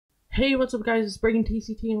Hey, what's up guys, it's Breaking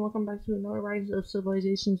TCT and welcome back to another Rise of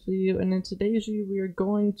Civilizations video, and in today's video we are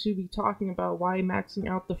going to be talking about why maxing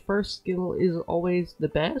out the first skill is always the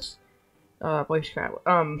best. Voice chat.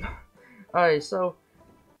 Alright, so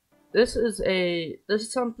this is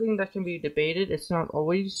something that can be debated. It's not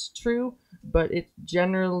always true, but it's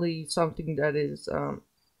generally something that is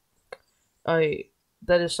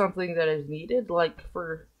something that is needed.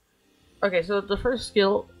 Okay, so the first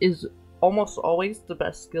skill is almost always the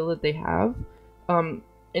best skill that they have, and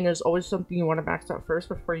is always something you want to max out first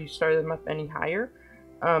before you start them up any higher.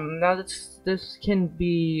 Now this can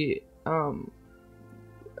be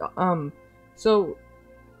so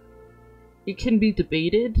it can be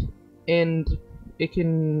debated, and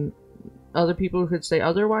other people could say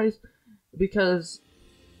otherwise, because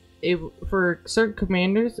for certain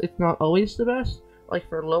commanders it's not always the best. Like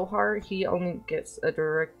for Lohar, he only gets a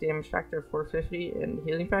direct damage factor of 450 and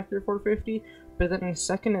healing factor of 450, but then his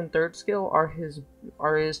second and third skill are his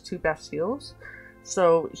two best skills.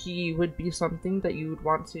 So he would be something that you would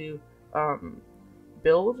want to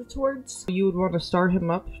build towards. You would want to start him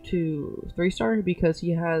up to 3-star because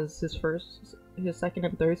he has his second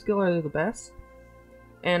and third skill are the best,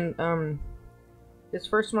 and his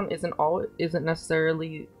first one isn't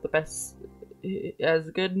necessarily the best as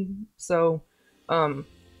good. So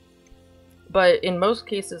but in most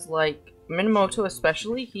cases, like Minamoto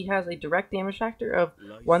especially, he has a direct damage factor of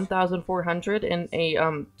 1,400 and a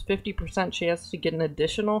 50% chance to get an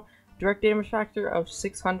additional direct damage factor of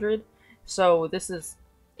 600. So this is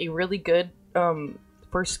a really good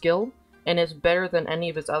first skill, and it's better than any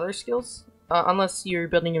of his other skills, unless you're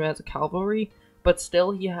building him as a cavalry. But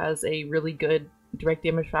still, he has a really good direct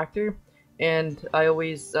damage factor, and I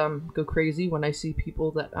always go crazy when I see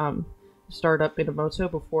people that start up Minamoto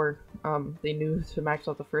before they knew to max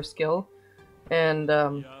out the first skill. And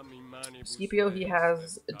Scipio, he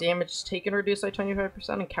has damage taken reduced by 25%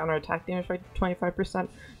 and counterattack damage by 25%.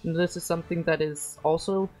 And this is something that is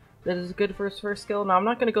good for his first skill. Now I'm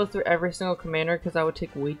not going to go through every single commander because that would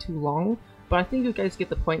take way too long, but I think you guys get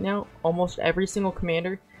the point now. Almost every single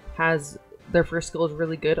commander has their first skill is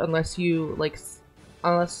really good, unless you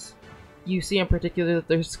see in particular that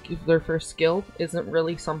their first skill isn't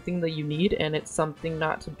really something that you need, and it's something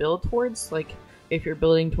not to build towards. Like, if you're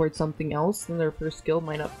building towards something else, then their first skill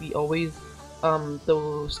might not be always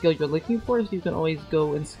the skill you're looking for, so you can always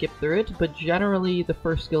go and skip through it, but generally the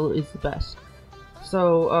first skill is the best.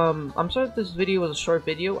 So, I'm sorry that this video was a short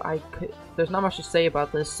video. There's not much to say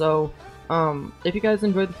about this, so if you guys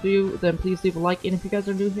enjoyed the video, then please leave a like, and if you guys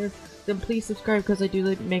are new here, then please subscribe, because I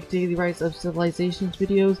do make daily Rise of Civilizations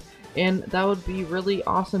videos, and that would be really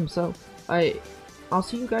awesome. So I'll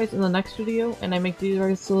see you guys in the next video, and I make daily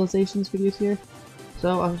Rise of Civilizations videos here,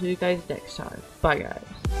 so I'll see you guys next time. Bye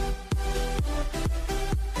guys.